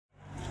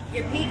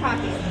You're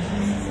peacocking.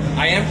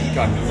 I am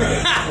peacocking.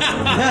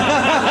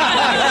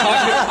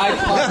 I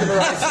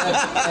popularized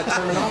that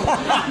terminology.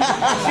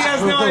 She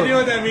has no idea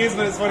what that means,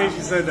 but it's funny she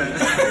said that.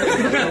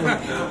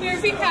 You're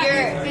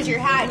peacocking. Because your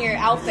hat and your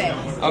outfit.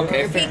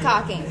 Okay. You're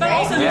peacocking, But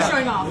right? also you're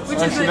showing off, which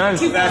is She knows.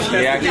 cute.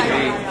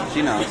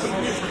 She knows.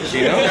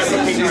 She knows.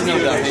 She's no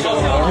dummy.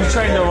 You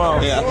trained her well.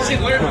 Yeah.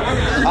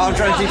 I'm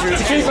trying to teach her.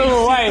 Keep them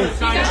away.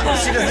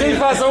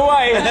 Keep us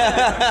away.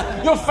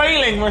 You're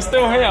failing. We're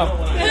still here.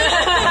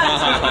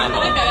 I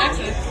like that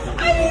accent.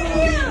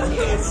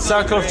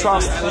 Circle of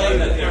trust. I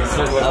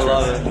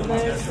love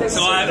it.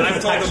 So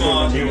I've told them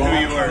all who you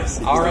were.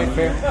 All right,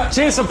 fair.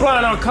 Cheers for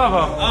playing our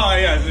cover. Oh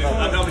yeah,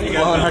 I'm helping you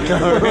guys.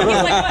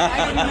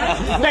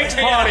 Next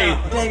party.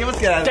 Dang it, let's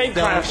get out of Gate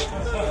crash.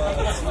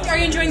 Are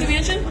you enjoying the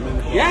mansion?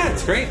 Yeah,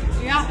 it's great.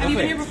 Yeah. Have you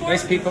been here before?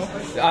 Nice people.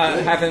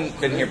 Haven't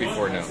been here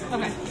before, no.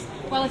 Okay.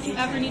 Well, if you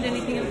ever need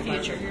anything in the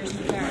future, here's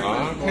the there.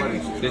 Okay.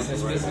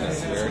 Business.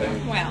 Fair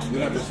enough.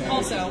 Well,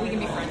 also, we can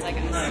be friends, I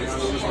guess.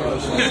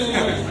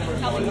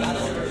 Tell them about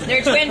it.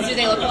 They're twins. Do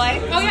they look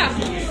alike? Oh, yeah.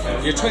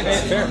 You're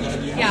twins. Fair.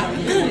 Yeah.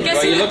 Guess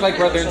Well, who- you look like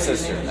brother and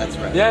sister. That's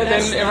right. Yeah,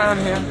 then around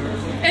here.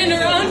 And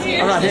around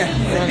here. Around here.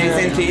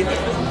 Same teeth.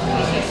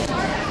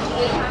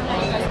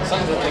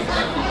 Something to think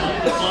about.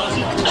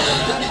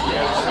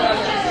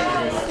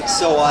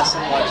 So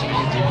awesome watching you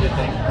do your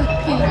thing.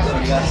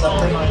 You got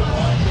something?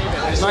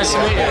 Nice to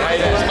meet you.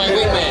 It's my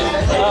wingman.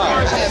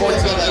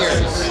 14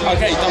 years.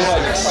 Okay, done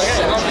well.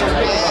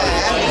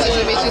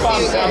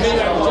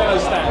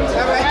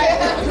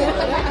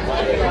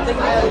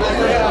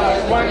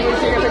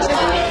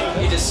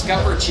 You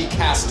discovered she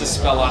cast a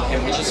spell on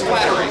him, which is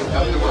flattering.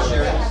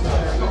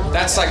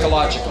 That's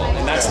psychological,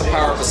 and that's the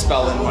power of a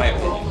spell, in my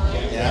opinion.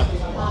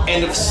 Yeah.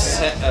 End of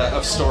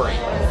story.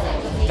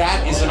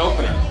 That is an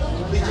opener.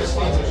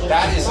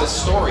 That is a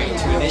story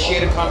to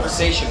initiate a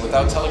conversation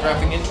without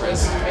telegraphing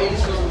interest,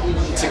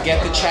 to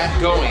get the chat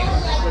going,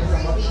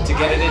 to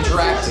get it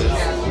interactive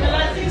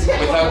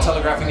without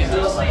telegraphing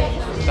interest.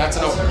 That's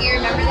an opener. Do you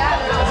remember that?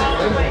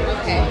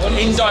 Okay.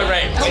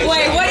 Indirect.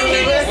 Wait, what did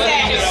you just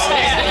say?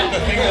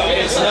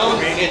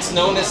 It's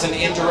known as an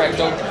indirect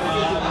opener.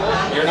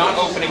 You're not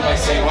opening by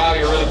saying, wow,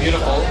 you're really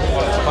beautiful. I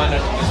wanted to find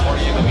out who this for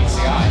you, let me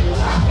see eye.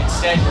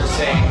 Instead, you're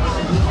saying,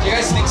 do you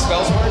guys think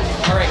spells work?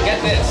 All right, get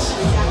this.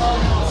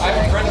 I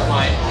have a friend of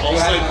mine who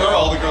had a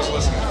girl. All the girls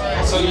listening.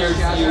 So you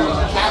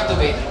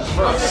captivate them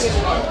first.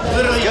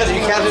 Literally, good.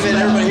 You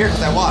captivated everybody here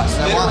because I watched.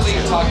 Literally,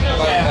 you're talking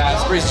about that.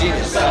 It's pretty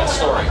genius. That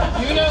story.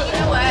 You know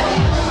what?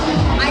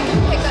 I can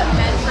pick up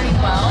men pretty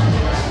well,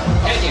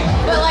 Can you?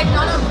 but like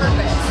not on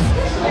purpose.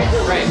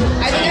 Right.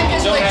 I think I'm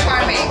just like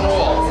charming.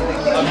 Control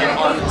of your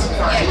art.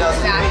 Yeah,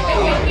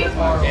 exactly.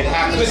 It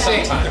happens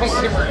sometimes.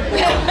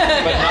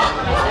 But not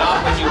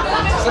when you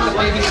want. Isn't the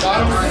baby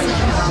daughter?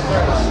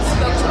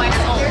 Spoke to my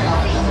soul.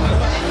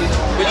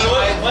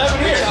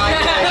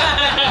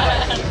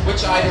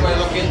 Which eye do I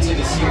look into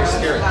to see your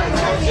spirit?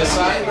 This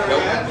eye?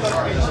 Nope. That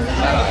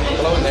eye.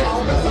 Hello in there.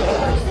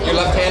 You're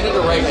left-handed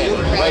or right-handed?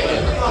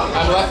 Right-handed.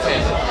 I'm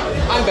left-handed.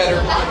 I'm better.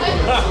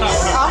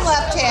 I'm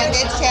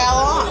left-handed,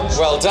 challenge.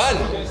 Well done.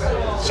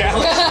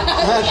 Challenge.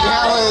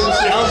 Challenge.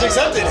 Challenge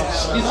accepted.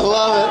 I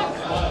love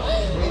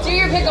it. Do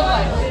your pick of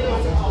one.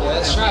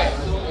 Let's try it.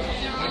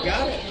 I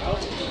got it.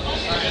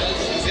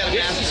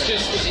 This is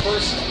just the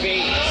first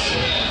phase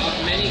of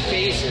many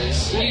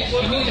phases. You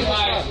need to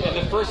buy, and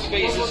the first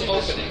phase is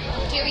opening.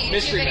 Do a YouTube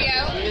Mystery video.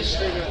 method.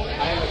 Mystery method.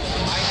 I know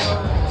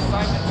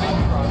Simon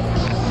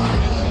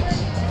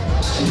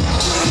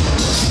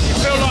You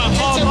feel like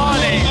Bob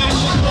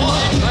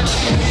Marley.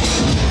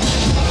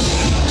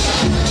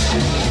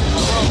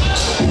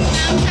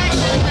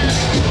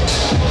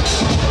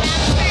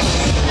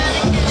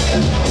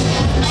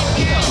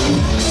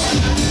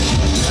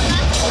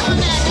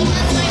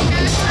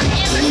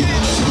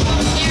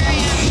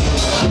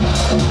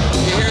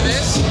 You hear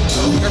this?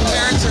 Her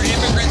parents are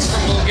immigrants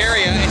from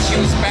Bulgaria, and she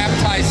was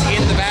baptized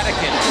in the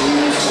Vatican.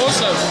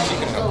 Also, she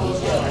can help.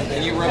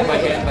 And you rub my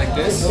hand like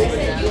this.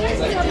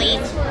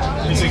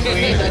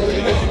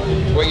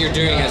 What you're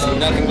doing has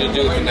nothing to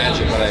do with the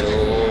magic, but I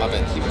love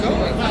it. Keep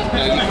going.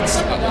 No, you can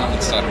stop. You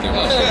can stop if you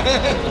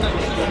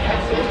want.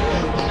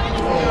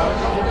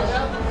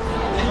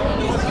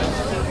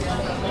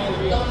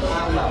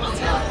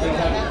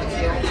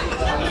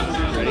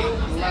 Ready?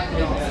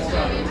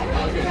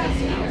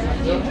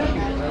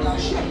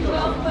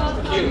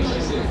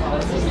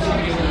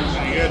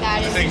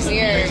 That is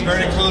weird. It's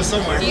very close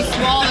somewhere. You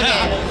swallowed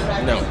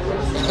it. No.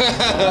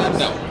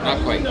 No,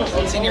 not quite.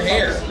 It's in your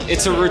hair.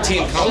 It's a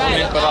routine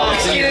compliment, but I'll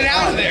Get it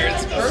out of there.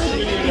 It's perfect.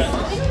 You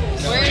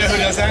know who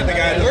does that? The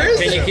guy.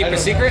 Can you keep a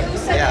secret?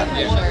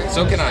 Yeah.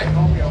 So can I.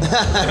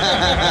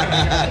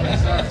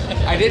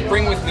 I did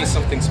bring with me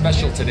something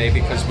special today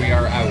because we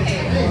are out.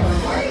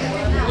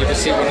 You ever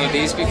seen one of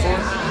these before?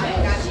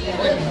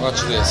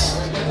 Watch this.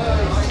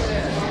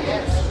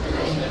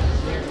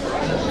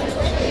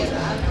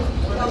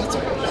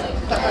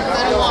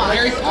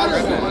 Harry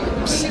Potter.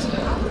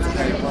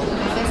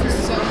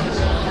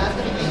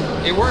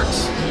 It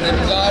works.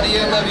 Everybody,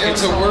 I love you.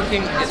 It's a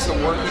working wand.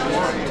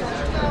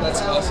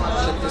 That's awesome.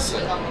 Check this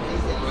out.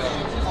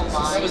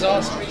 That was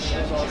awesome.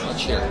 I'll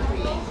share.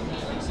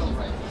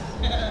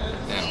 Now.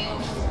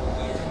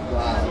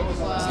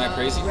 Wow. Isn't that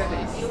crazy?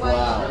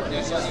 Wow.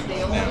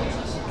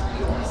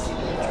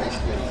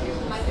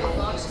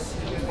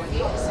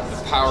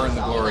 The power and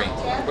the glory.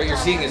 What you're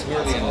seeing is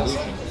merely an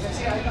illusion.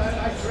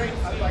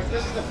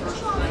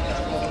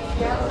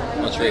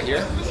 What's right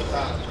here?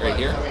 Right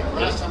here?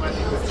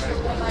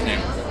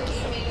 Now.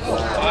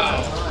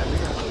 Wow.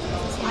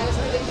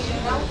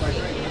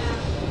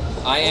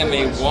 I am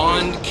a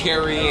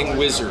wand-carrying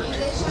wizard.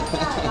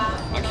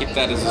 I'll keep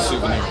that as a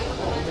souvenir.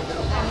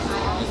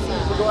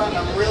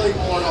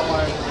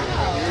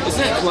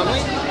 Isn't that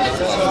lovely? It's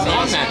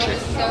non-magic.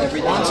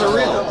 Wands are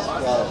real.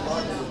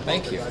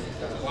 Thank you.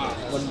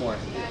 One more.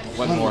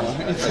 One more.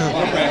 Put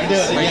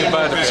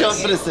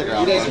a sticker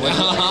out.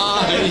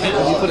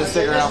 Can you put a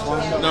sticker out for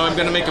me? No, I'm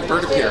going to make a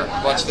bird appear.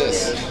 Watch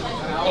this.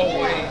 Oh,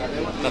 wait.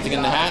 Nothing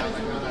in the hat?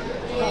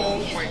 Oh,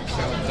 my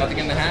God. Nothing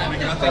in the hat?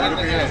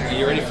 Are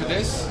you ready for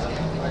this?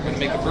 I'm going to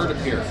make a bird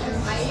appear.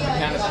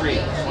 Count of 3.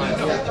 1,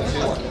 2,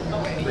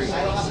 3.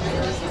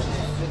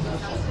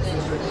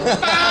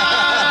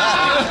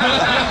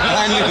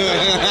 I knew it.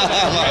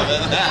 I love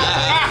it.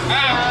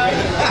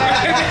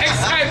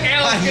 Next time,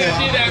 Alan's going to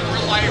do that for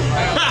life.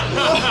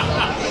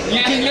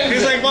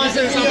 He's like, watch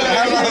this. I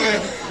love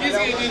it. He's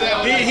going to do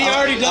that. He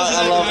already does it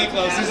at the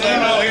nightclubs. He's like,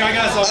 oh, here, I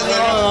got something.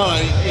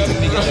 He's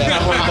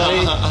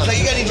like,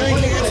 you got any drink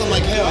here? So I'm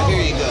like, hell,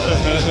 here you go.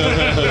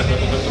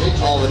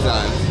 All the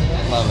time.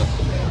 Love it.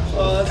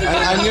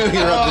 I knew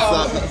you were up to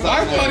something.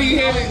 I thought he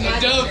had the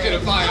dove could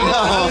have fired.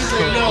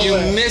 You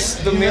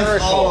missed the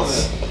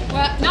miracles.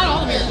 Well, not all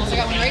the miracles. I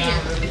got one right here.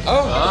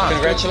 Oh,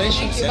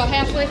 congratulations. About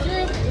halfway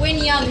through. When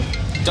young.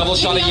 Double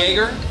shot of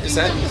Jaeger? Is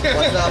that?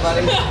 What's up,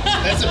 buddy?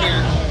 That's a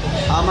beer.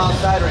 I'm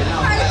outside right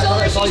now. I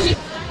told her she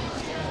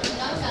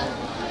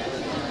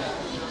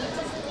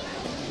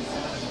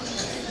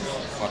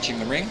Watching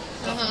the ring?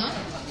 Uh-huh.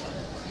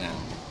 Now.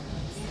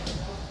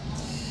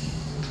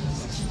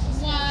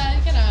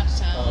 What? Get out of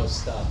town. Oh,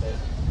 stop it.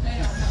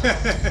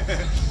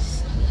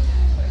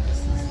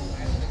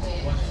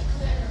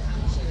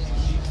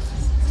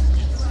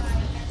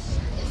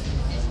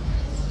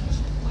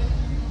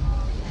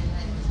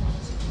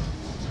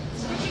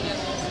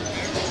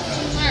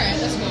 Alright,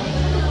 let's go.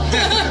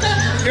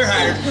 You're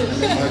hired.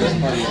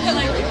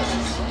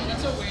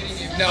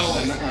 No.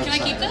 Can I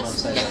keep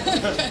this?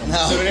 No.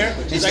 Souvenir?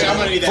 He's like, I'm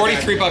going to need that.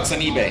 $43 on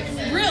eBay.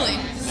 Really?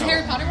 Is it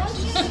Harry Potter one?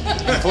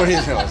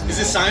 $40. Is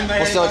this signed by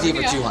We'll sell it to you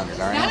anybody? for $200,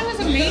 all right? That was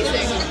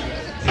amazing.